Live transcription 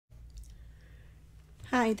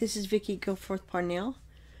Hi, this is Vicki Goforth Parnell,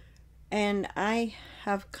 and I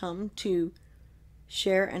have come to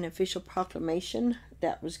share an official proclamation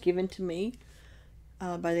that was given to me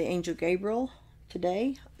by the angel Gabriel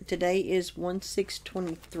today. Today is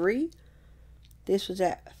 1/6/23. This was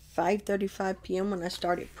at 5:35 p.m. when I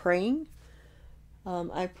started praying.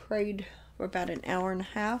 I prayed for about an hour and a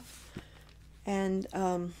half, and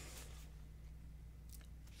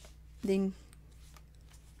then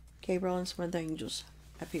Gabriel and some of the angels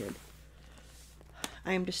appeared.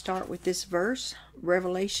 I am to start with this verse,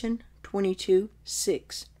 Revelation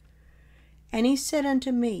 22:6. And he said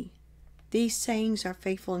unto me, These sayings are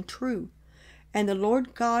faithful and true. And the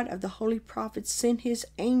Lord God of the holy prophets sent his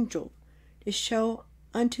angel to show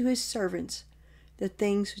unto his servants the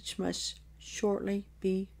things which must shortly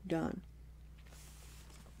be done.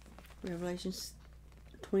 Revelation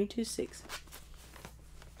 22:6.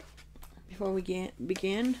 Before we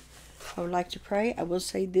begin, I would like to pray. I will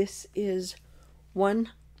say this is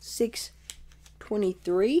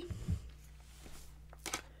 1/6/23,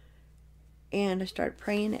 and I started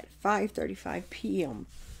praying at 5:35 p.m.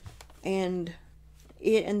 and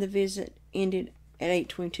the visit ended at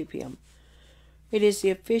 8:22 p.m. It is the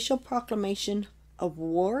official proclamation of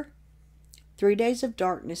war, 3 days of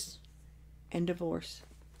darkness, and divorce.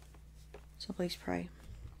 So please pray.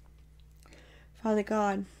 Father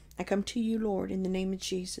God, I come to you, Lord, in the name of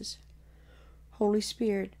Jesus. Holy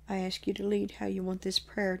Spirit, I ask you to lead how you want this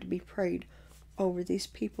prayer to be prayed over these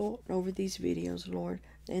people, over these videos, Lord,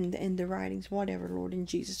 and the writings, whatever, Lord, in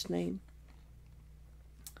Jesus' name.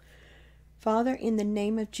 Father, in the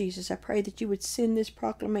name of Jesus, I pray that you would send this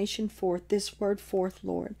proclamation forth, this word forth,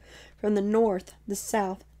 Lord, from the north, the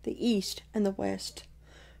south, the east, and the west.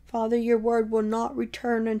 Father, your word will not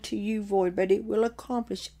return unto you void, but it will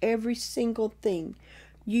accomplish every single thing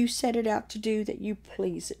you set it out to do that you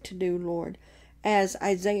please it to do, Lord, as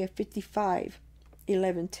Isaiah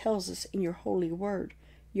 55:11 tells us in your holy word,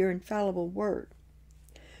 your infallible word.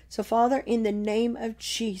 So, Father, in the name of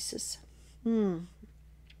Jesus, I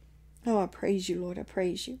praise you, Lord, I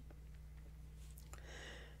praise you.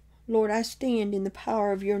 Lord, I stand in the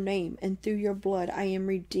power of your name, and through your blood I am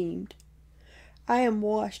redeemed. I am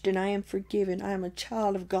washed and I am forgiven. I am a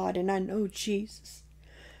child of God, and I know Jesus.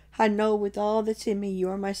 I know with all that's in me you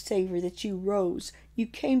are my Savior, that you rose. You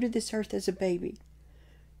came to this earth as a baby,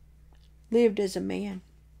 lived as a man,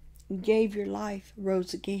 gave your life,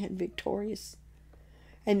 rose again victorious.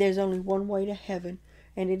 And there's only one way to heaven,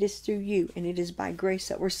 and it is through you, and it is by grace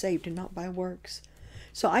that we're saved and not by works.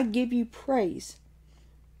 So I give you praise.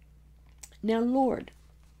 Now, Lord,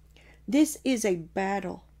 this is a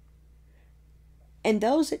battle. And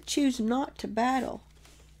those that choose not to battle,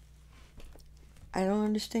 I don't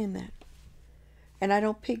understand that. And I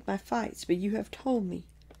don't pick my fights, but you have told me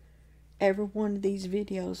every one of these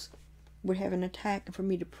videos would have an attack for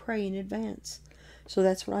me to pray in advance. So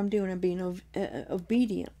that's what I'm doing. I'm being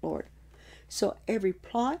obedient, Lord. So every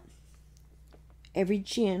plot, every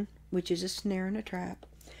gin, which is a snare and a trap,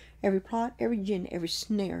 every plot, every gin, every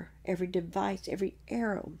snare, every device, every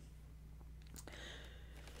arrow,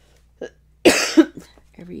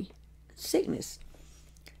 every sickness,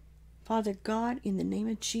 Father God, in the name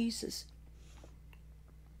of Jesus,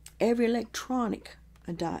 every electronic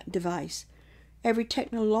device, every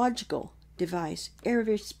technological device,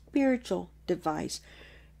 every spiritual device,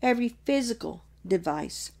 every physical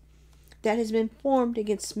device that has been formed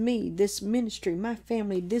against me, this ministry, my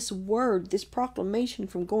family, this word, this proclamation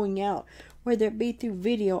from going out, whether it be through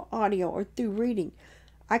video, audio, or through reading,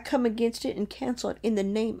 I come against it and cancel it in the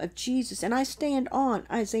name of Jesus. And I stand on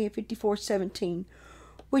Isaiah 54:17,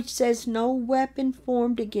 which says, no weapon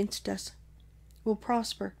formed against us will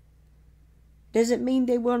prosper. Doesn't mean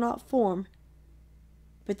they will not form,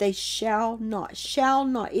 but they shall not. Shall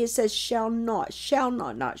not. It says shall not,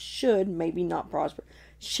 not should, maybe not prosper.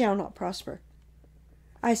 Shall not prosper.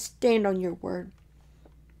 I stand on your word.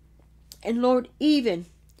 And Lord, even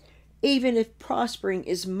if prospering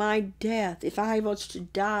is my death, if I was to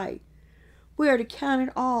die, we are to count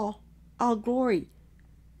it all glory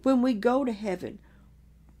when we go to heaven.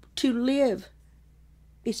 To live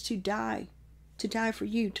is to die for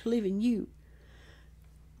you, to live in you.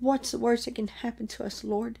 What's the worst that can happen to us,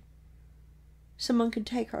 Lord? Someone can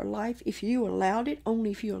take our life if you allowed it,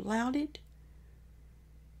 only if you allowed it.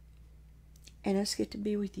 And us get to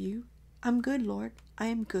be with you. I'm good, Lord. I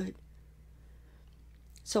am good.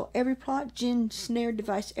 So every plot, gin, snare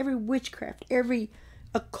device, every witchcraft, every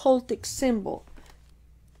occultic symbol,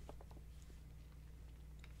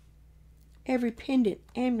 every pendant,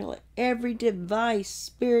 amulet, every device,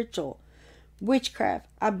 spiritual, witchcraft,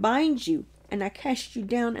 I bind you and I cast you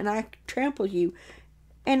down and I trample you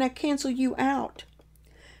and I cancel you out.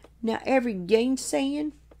 Now every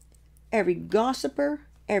gainsaying, every gossiper,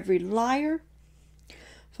 every liar,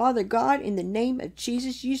 Father God, in the name of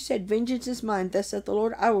Jesus, you said, vengeance is mine, thus saith the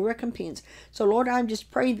Lord, I will recompense. So Lord, I'm just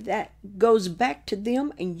praying that that goes back to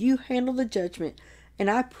them and you handle the judgment. And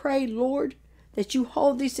I pray, Lord, that you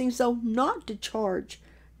hold these things, though, not to charge,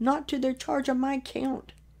 not to their charge on my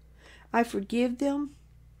account. I forgive them.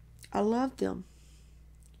 I love them.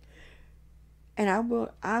 And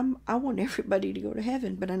I want everybody to go to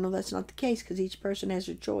heaven, but I know that's not the case because each person has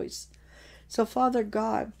their choice. So Father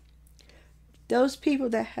God, those people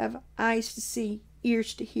that have eyes to see,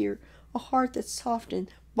 ears to hear, a heart that's softened,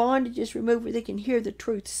 bondage is removed where they can hear the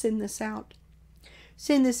truth, send this out.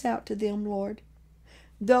 Send this out to them, Lord.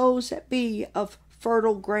 Those that be of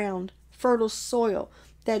fertile ground, fertile soil,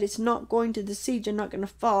 that it's not going to, the seeds are not going to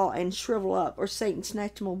fall and shrivel up or Satan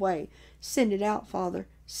snatch them away. Send it out, Father.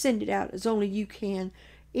 Send it out as only you can.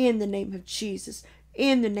 In the name of Jesus.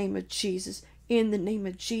 In the name of Jesus. In the name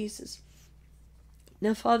of Jesus.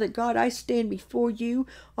 Now, Father God, I stand before you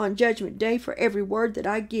on Judgment Day for every word that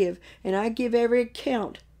I give, and I give every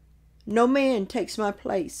account. No man takes my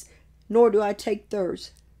place, nor do I take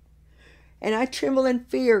theirs. And I tremble in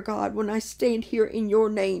fear, God, when I stand here in your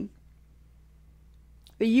name.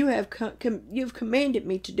 But you have commanded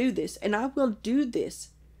me to do this, and I will do this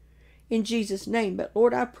in Jesus' name. But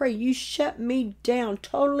Lord, I pray you shut me down,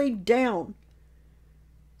 totally down,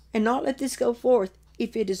 and not let this go forth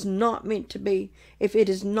if it is not meant to be, if it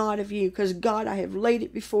is not of you. Because God, I have laid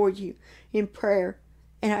it before you in prayer,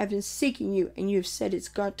 and I have been seeking you, and you have said it's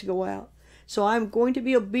got to go out. So I'm going to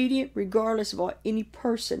be obedient regardless of what any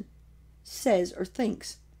person says or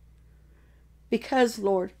thinks. Because,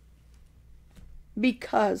 Lord,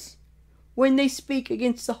 because when they speak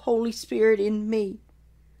against the Holy Spirit in me,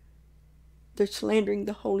 they're slandering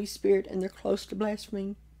the Holy Spirit and they're close to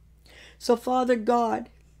blasphemy. So, Father God,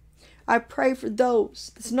 I pray for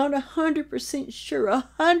those that's not 100%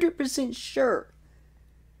 sure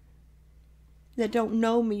that don't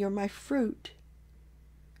know me or my fruit,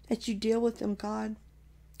 that you deal with them, God,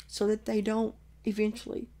 so that they don't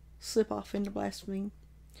eventually slip off into blasphemy.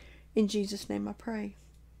 In Jesus' name I pray.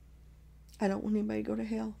 I don't want anybody to go to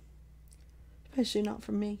hell, especially not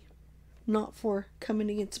for me, not for coming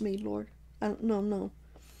against me, Lord. No.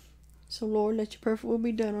 So, Lord, let your perfect will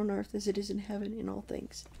be done on earth as it is in heaven in all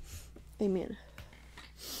things. Amen.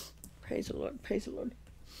 Praise the Lord. Praise the Lord.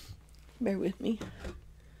 Bear with me.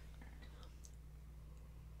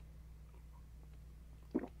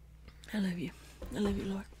 I love you. I love you,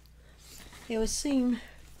 Lord. It would seem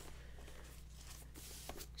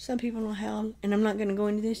some people know how, and I'm not going to go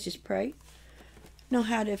into this, just pray, know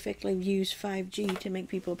how to effectively use 5G to make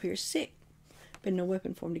people appear sick. But no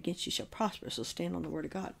weapon formed against you shall prosper, so stand on the word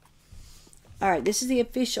of God. All right, this is the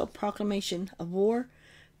official proclamation of war,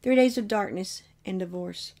 3 days of darkness, and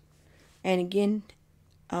divorce. And again,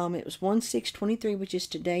 it was 1/6/23, which is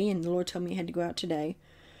today, and the Lord told me I had to go out today.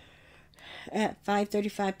 At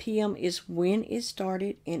 5:35 p.m. is when it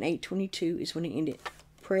started, and 8:22 is when it ended.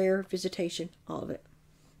 Prayer, visitation, all of it.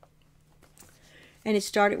 And it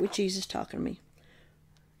started with Jesus talking to me.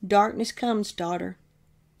 Darkness comes, daughter.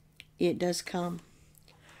 It does come.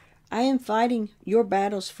 I am fighting your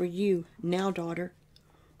battles for you now, daughter.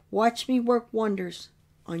 Watch me work wonders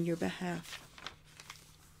on your behalf.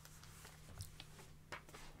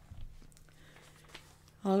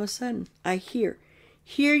 All of a sudden, I hear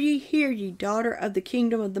ye, daughter of the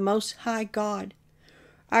kingdom of the Most High God.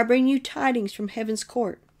 I bring you tidings from heaven's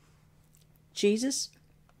court. Jesus,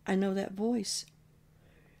 I know that voice.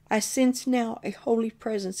 I sense now a holy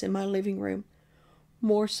presence in my living room,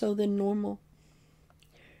 more so than normal.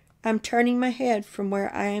 I'm turning my head from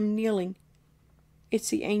where I am kneeling. It's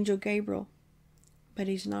the angel Gabriel, but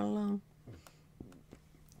he's not alone.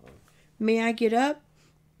 May I get up?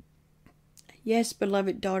 Yes,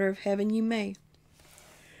 beloved daughter of heaven, you may.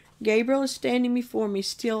 Gabriel is standing before me,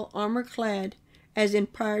 still armor-clad as in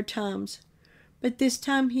prior times, but this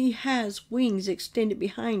time he has wings extended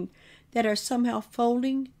behind that are somehow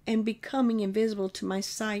folding and becoming invisible to my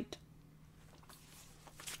sight.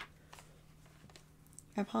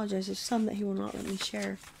 I apologize, there's some that he will not let me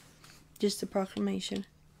share. Just the proclamation.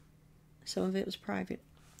 Some of it was private.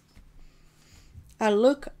 I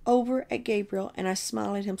look over at Gabriel and I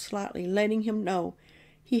smile at him slightly, letting him know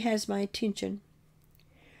he has my attention.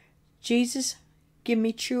 Jesus, give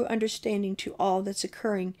me true understanding to all that's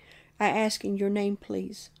occurring. I ask in your name,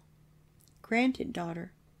 please. Granted,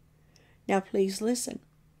 daughter. Now please listen.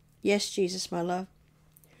 Yes, Jesus, my love.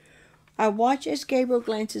 I watch as Gabriel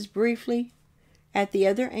glances briefly at the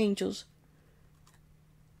other angels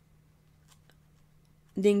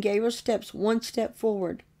Then Gabriel steps one step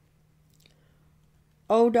forward.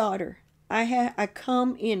 O daughter, I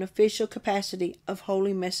come in official capacity of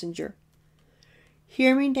holy messenger.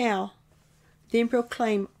 Hear me now, then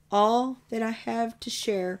proclaim all that I have to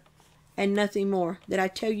share and nothing more, that I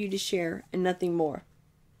tell you to share and nothing more.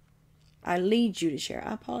 I lead you to share.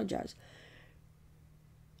 I apologize.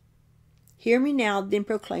 Hear me now, then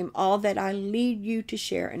proclaim all that I lead you to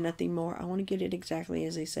share and nothing more. I want to get it exactly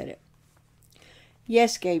as they said it.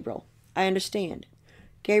 Yes, Gabriel, I understand.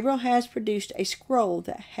 Gabriel has produced a scroll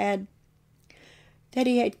that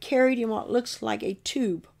he had carried in what looks like a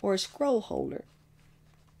tube or a scroll holder.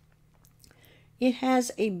 It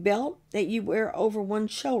has a belt that you wear over one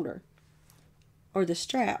shoulder, or the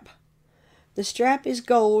strap. The strap is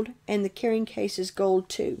gold, and the carrying case is gold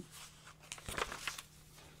too.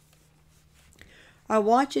 I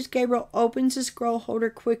watch as Gabriel opens the scroll holder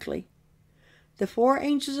quickly. The 4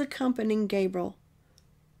 angels accompanying Gabriel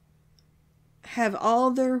have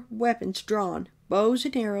all their weapons drawn, bows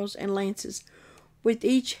and arrows and lances, with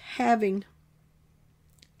each having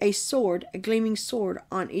a sword, a gleaming sword,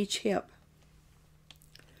 on each hip.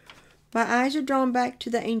 My eyes are drawn back to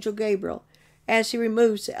the angel Gabriel as he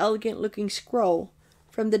removes the elegant-looking scroll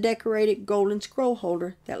from the decorated golden scroll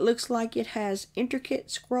holder that looks like it has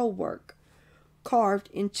intricate scroll work carved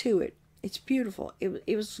into it. It's beautiful.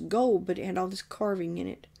 It was gold, but it had all this carving in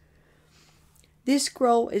it. This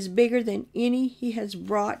scroll is bigger than any he has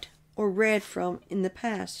brought or read from in the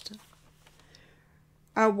past.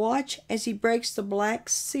 I watch as he breaks the black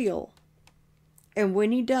seal, and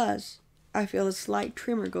when he does, I feel a slight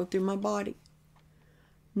tremor go through my body.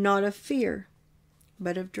 Not of fear,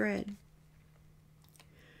 but of dread.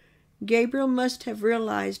 Gabriel must have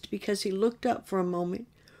realized, because he looked up for a moment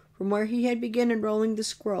from where he had begun unrolling the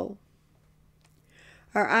scroll.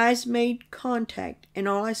 Our eyes made contact, and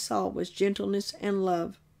all I saw was gentleness and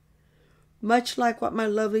love, much like what my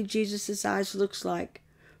lovely Jesus' eyes looks like,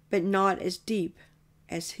 but not as deep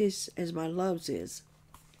as my love's is.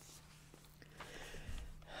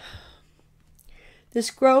 The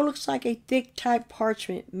scroll looks like a thick type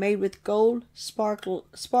parchment made with gold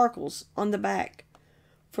sparkles on the back,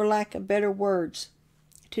 for lack of better words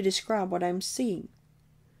to describe what I'm seeing.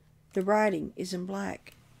 The writing is in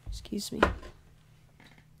black. Excuse me.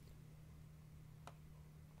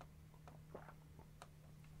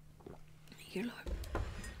 Thank you, Lord.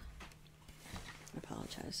 I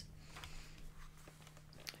apologize.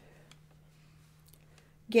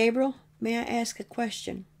 Gabriel, may I ask a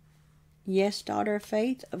question? Yes, daughter of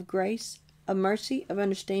faith, of grace, of mercy, of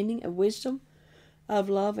understanding, of wisdom, of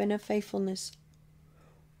love, and of faithfulness.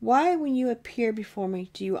 Why, when you appear before me,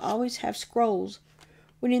 do you always have scrolls,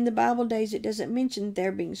 when in the Bible days it doesn't mention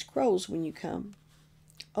there being scrolls when you come?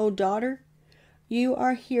 O daughter, you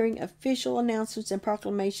are hearing official announcements and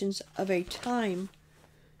proclamations of a time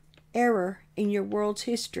era in your world's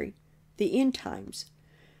history, the end times.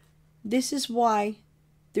 This is why,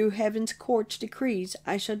 through heaven's court's decrees,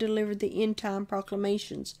 I shall deliver the end-time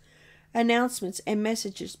proclamations, announcements, and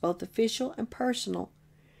messages, both official and personal,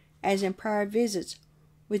 as in prior visits,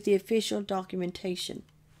 with the official documentation.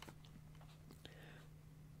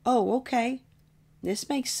 Oh, okay. This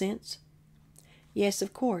makes sense. Yes,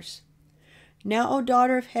 of course. Now, O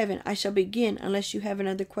daughter of heaven, I shall begin unless you have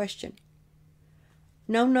another question.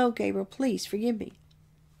 No, Gabriel, please forgive me.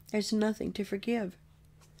 There's nothing to forgive.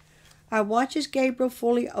 I watch as Gabriel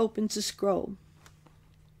fully opens the scroll.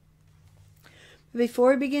 But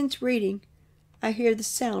before he begins reading, I hear the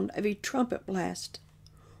sound of a trumpet blast.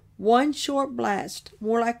 One short blast,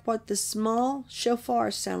 more like what the small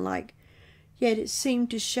shofars sound like, yet it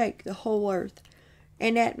seemed to shake the whole earth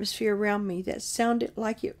and atmosphere around me that sounded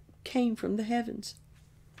like it came from the heavens.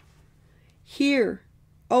 Hear,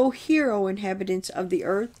 O inhabitants of the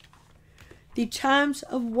earth, the times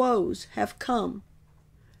of woes have come.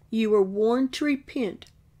 You were warned to repent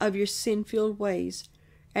of your sin-filled ways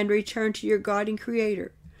and return to your God and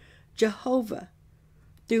Creator, Jehovah,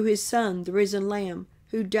 through His Son, the risen Lamb,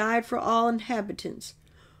 who died for all inhabitants,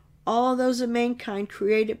 all those of mankind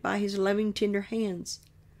created by His loving, tender hands.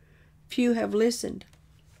 Few have listened.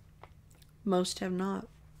 Most have not.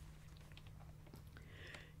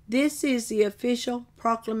 This is the official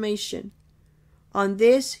proclamation. On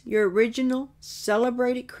this, your original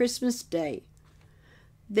celebrated Christmas Day,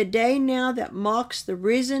 the day now that mocks the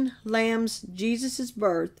risen Lamb's Jesus'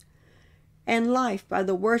 birth and life by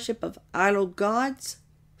the worship of idol gods,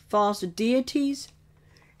 false deities,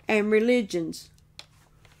 and religions,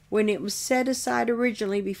 when it was set aside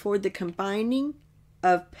originally before the combining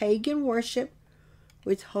of pagan worship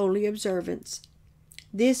with holy observance,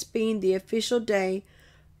 this being the official day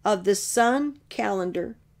of the sun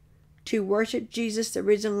calendar to worship Jesus, the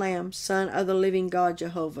risen Lamb, Son of the living God,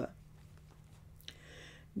 Jehovah.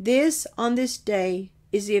 On this day,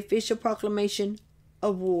 is the official proclamation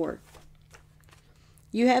of war.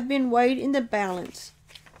 You have been weighed in the balance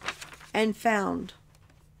and found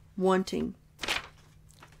wanting.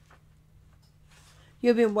 You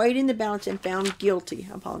have been weighed in the balance and found guilty.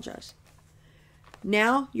 I apologize.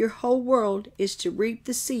 Now your whole world is to reap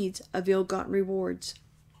the seeds of ill-gotten rewards.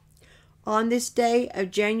 On this day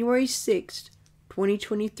of January 6th,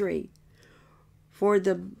 2023, for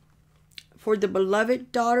the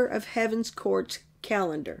beloved daughter of heaven's courts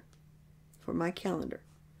calendar, for my calendar,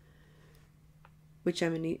 which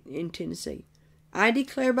I'm in Tennessee, I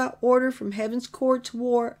declare by order from heaven's court,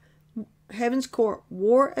 war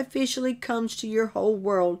officially comes to your whole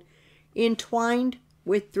world, entwined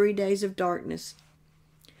with 3 days of darkness.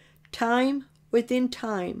 Time within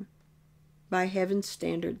time, by heaven's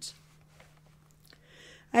standards.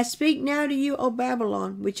 I speak now to you, O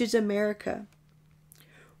Babylon, which is America.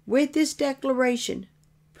 With this declaration,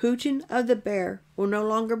 Putin of the Bear will no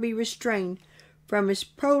longer be restrained from his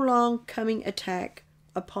prolonged coming attack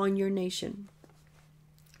upon your nation.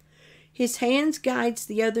 His hands guides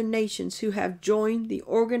the other nations who have joined the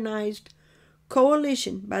organized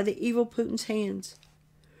coalition by the evil Putin's hands.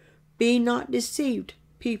 Be not deceived,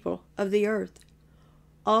 people of the earth.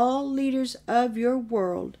 All leaders of your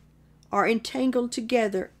world are entangled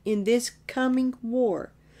together in this coming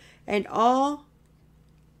war, and all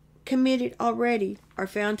committed already are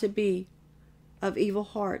found to be of evil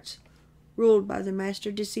hearts, ruled by the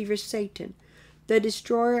master deceiver Satan, the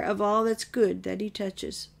destroyer of all that's good that he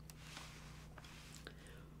touches.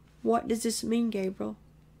 What does this mean, Gabriel?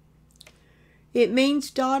 It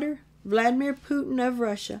means, daughter, Vladimir Putin of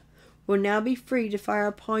Russia will now be free to fire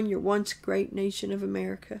upon your once great nation of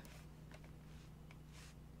America.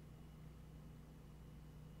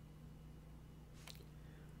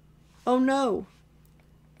 Oh no!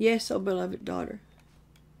 Yes, oh beloved daughter.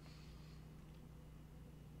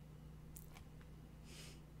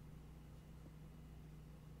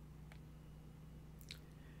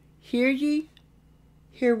 Hear ye,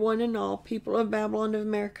 hear one and all, people of Babylon of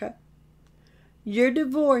America. Your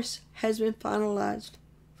divorce has been finalized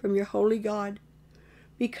from your holy God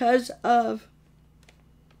because of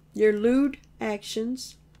your lewd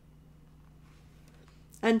actions,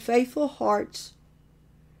 unfaithful hearts,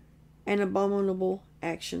 and abominable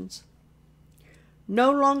actions.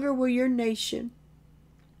 No longer will your nation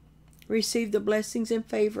receive the blessings and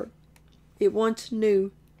favor it once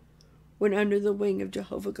knew when under the wing of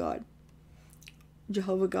Jehovah God,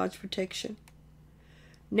 Jehovah God's protection.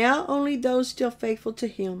 Now only those still faithful to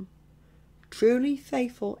Him, truly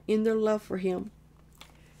faithful in their love for Him,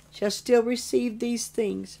 shall still receive these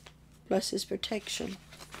things, plus His protection.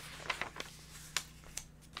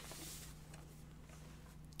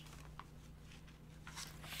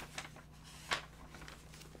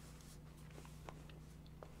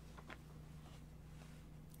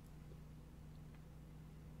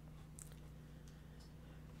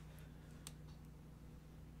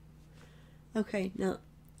 Okay, now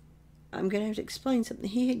I'm going to have to explain something.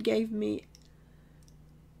 He had gave me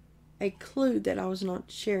a clue that I was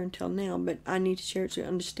not sharing until now, but I need to share it so you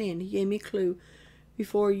understand. He gave me a clue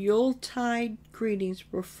before Yuletide greetings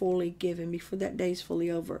were fully given, before that day is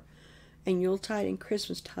fully over. And Yuletide and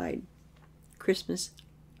Christmastide, Christmas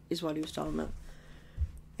is what he was talking about.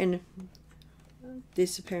 And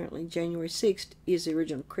this apparently, January 6th, is the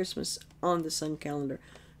original Christmas on the sun calendar.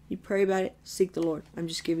 You pray about it, seek the Lord. I'm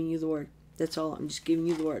just giving you the word. That's all. I'm just giving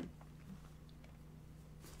you the word.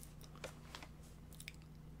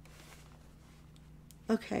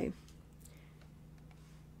 Okay.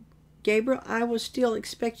 Gabriel, I was still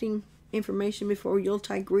expecting information before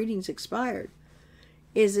Yuletide greetings expired.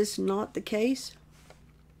 Is this not the case?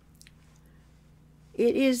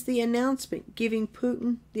 It is the announcement giving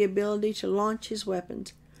Putin the ability to launch his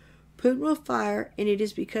weapons. Putin will fire, and it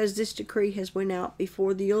is because this decree has went out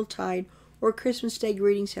before the Yuletide or Christmas Day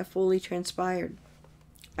greetings have fully transpired.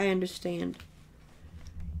 I understand.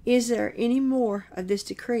 Is there any more of this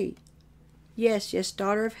decree? Yes, yes,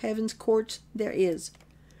 daughter of heaven's courts, there is.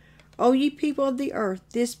 O ye people of the earth,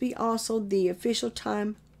 this be also the official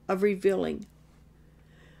time of revealing.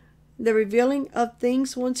 The revealing of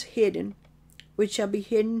things once hidden, which shall be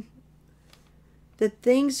hidden. The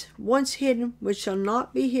things once hidden, which shall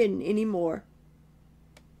not be hidden any more,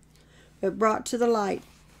 but brought to the light.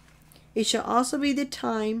 It shall also be the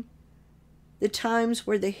times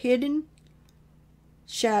where the hidden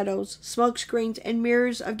shadows, smoke screens, and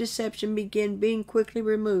mirrors of deception begin being quickly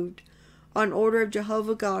removed. on order of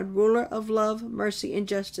Jehovah God, ruler of love, mercy, and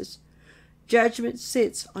justice. Judgment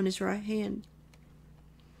sits on his right hand.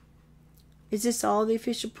 Is this all the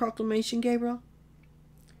official proclamation, Gabriel?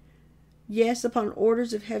 Yes, upon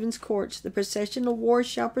orders of heaven's courts, the procession of war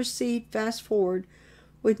shall proceed fast forward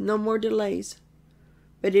with no more delays.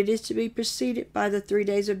 But it is to be preceded by the 3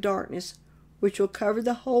 days of darkness, which will cover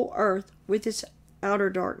the whole earth with its outer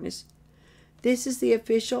darkness. This is the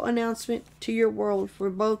official announcement to your world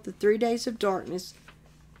for both the 3 days of darkness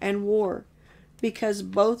and war, because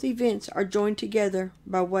both events are joined together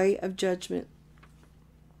by way of judgment.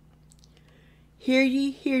 Hear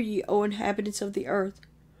ye, O inhabitants of the earth.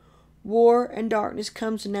 War and darkness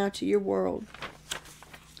comes now to your world.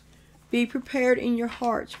 Be prepared in your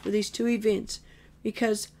hearts for these two events,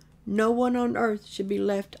 because no one on earth should be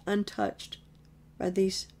left untouched by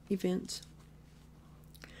these events.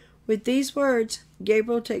 With these words,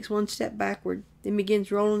 Gabriel takes one step backward, then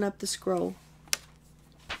begins rolling up the scroll.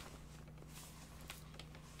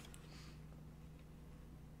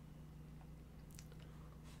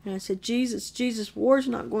 And I said, Jesus, war's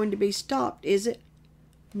not going to be stopped, is it?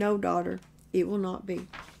 No, daughter, it will not be.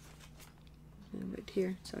 But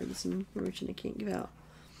here, sorry, this is information I can't give out.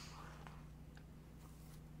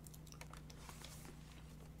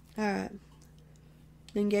 Alright.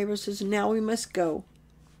 Then Gabriel says, now we must go.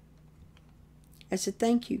 I said,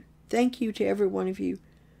 thank you. Thank you to every one of you.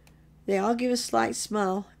 They all give a slight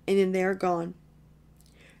smile, and then they are gone.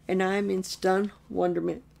 And I am in stunned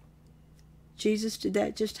wonderment. Jesus, did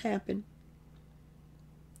that just happen?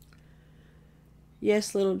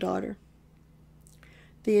 Yes, little daughter.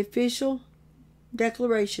 The official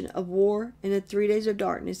declaration of war and the 3 days of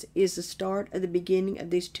darkness is the start of the beginning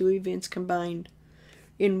of these two events combined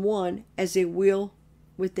in one as a wheel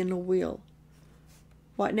within a wheel.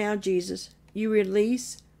 What now, Jesus? You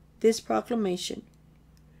release this proclamation.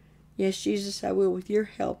 Yes, Jesus, I will with your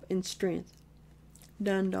help and strength.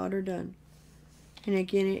 Done, daughter, done. And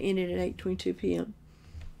again, it ended at 8:22 p.m.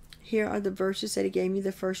 Here are the verses that he gave me.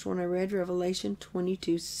 The first one I read, Revelation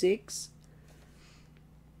 22:6.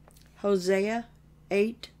 Hosea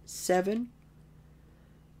 8:7.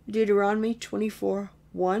 Deuteronomy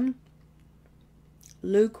 24:1.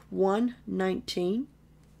 Luke 1:19.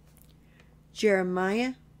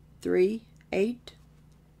 Jeremiah 3:8.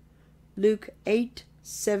 Luke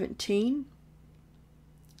 8:17.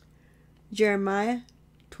 Jeremiah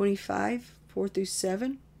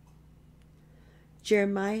 25:4-7.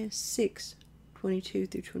 Jeremiah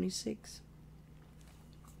 6:22-26.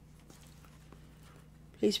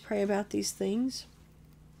 Please pray about these things.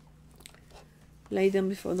 Lay them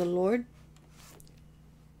before the Lord.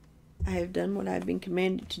 I have done what I have been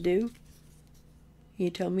commanded to do.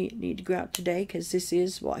 He told me I need to go out today because this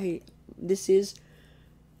is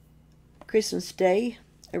Christmas Day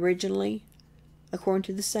originally, according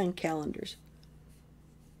to the sun calendars.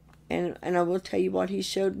 And I will tell you what he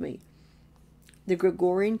showed me. The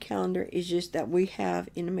Gregorian calendar is just that we have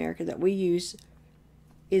in America that we use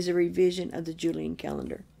is a revision of the Julian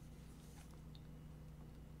calendar.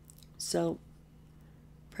 So,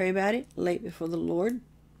 pray about it. Lay it before the Lord.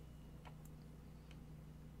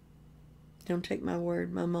 Don't take my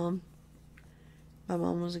word. My mom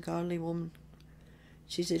was a godly woman.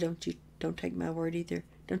 She said, don't take my word either.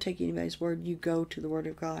 Don't take anybody's word. You go to the word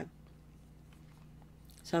of God.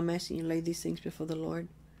 So I'm asking you to lay these things before the Lord.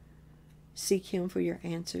 Seek him for your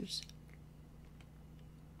answers.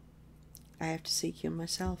 I have to seek him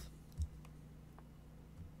myself.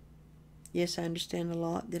 Yes, I understand a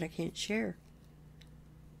lot that I can't share.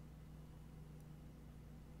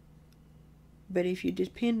 But if you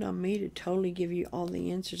depend on me to totally give you all the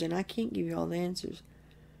answers, and I can't give you all the answers,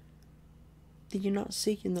 then you're not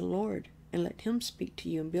seeking the Lord and let him speak to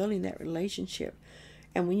you and building that relationship.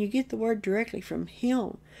 And when you get the word directly from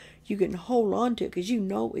him, you can hold on to it because you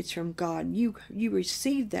know it's from God. You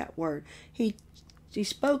receive that word. He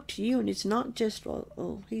spoke to you, and it's not just,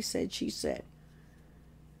 oh, he said, she said.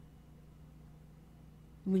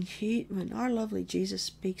 When our lovely Jesus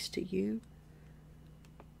speaks to you,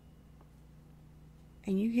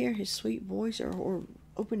 and you hear his sweet voice, or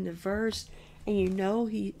open the verse, and you know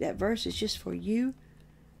that verse is just for you,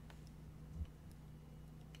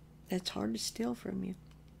 that's hard to steal from you.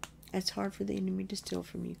 That's hard for the enemy to steal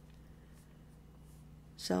from you.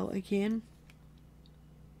 So again,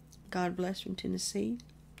 God bless from Tennessee.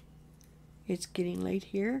 It's getting late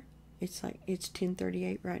here. It's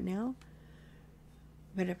 10:38 right now.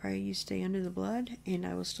 But I pray you stay under the blood, and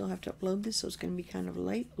I will still have to upload this, so it's going to be kind of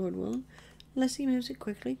late, Lord willing. Unless he moves it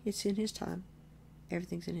quickly. It's in his time.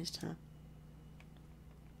 Everything's in his time.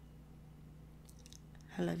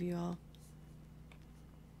 I love you all.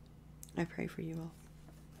 I pray for you all.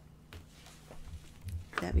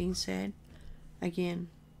 That being said, again,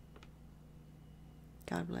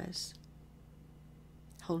 God bless.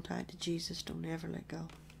 Hold tight to Jesus. Don't ever let go.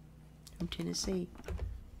 From Tennessee,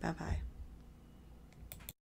 bye-bye.